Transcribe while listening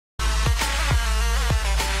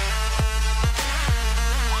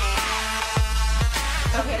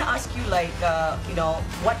like, you know,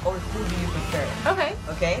 what or who do you prefer? Okay.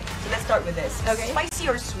 Okay, so let's start with this. Okay. Spicy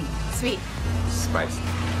or sweet? Sweet. Spicy.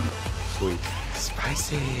 Sweet.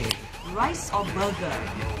 Spicy. Rice or burger?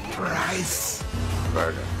 Rice.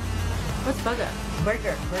 Burger. What's burger?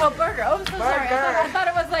 Burger. Oh, burger. Oh, I'm so sorry. Burger. I thought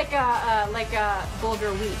it was like a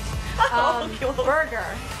bulgur wheat. Okay.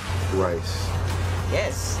 Burger. Rice.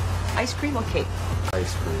 Yes. Ice cream or cake?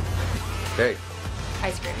 Ice cream. Cake.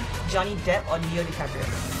 Ice cream. Johnny Depp or Leo DiCaprio?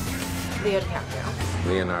 Leo DiCaprio.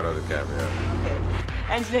 Leonardo DiCaprio. Okay.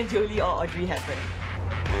 Angelina Jolie or Audrey Hepburn?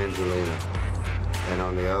 Angelina. And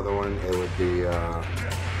on the other one, it would be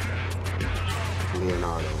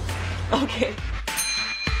Leonardo. Okay.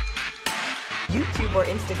 YouTube or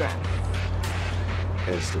Instagram?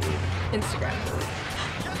 Instagram. Instagram.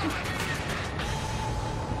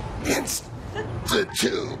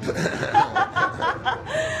 Insta-tube.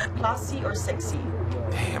 Classy or sexy?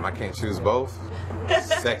 Damn, I can't choose both.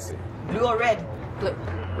 Sexy. Blue or red? Blue.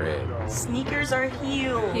 Red. Sneakers or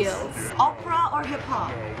heels? Heels. Opera or hip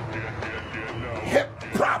hop? Hip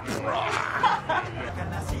hop.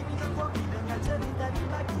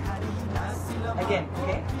 Again,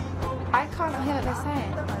 okay? I can't hear what they're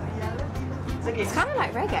saying. It's okay. It's kind of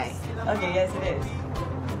like reggae. Okay, yes it is.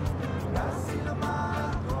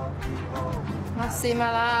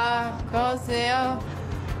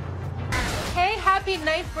 Hey, happy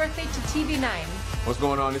 9th birthday to TV9. What's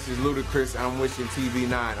going on? This is Ludacris. I'm wishing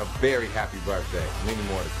TV9 a very happy birthday. Many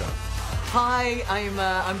more to come. Hi,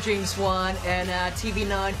 I'm James Wan, and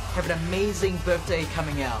TV9 have an amazing birthday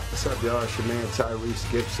coming out. What's up, y'all? It's your man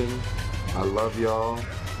Tyrese Gibson. I love y'all.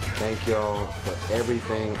 Thank y'all for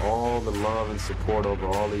everything, all the love and support over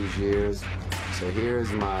all these years. So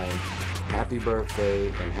here's my happy birthday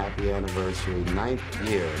and happy anniversary, 9th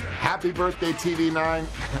year. Happy birthday, TV9.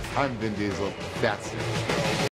 I'm Vin Diesel. That's it.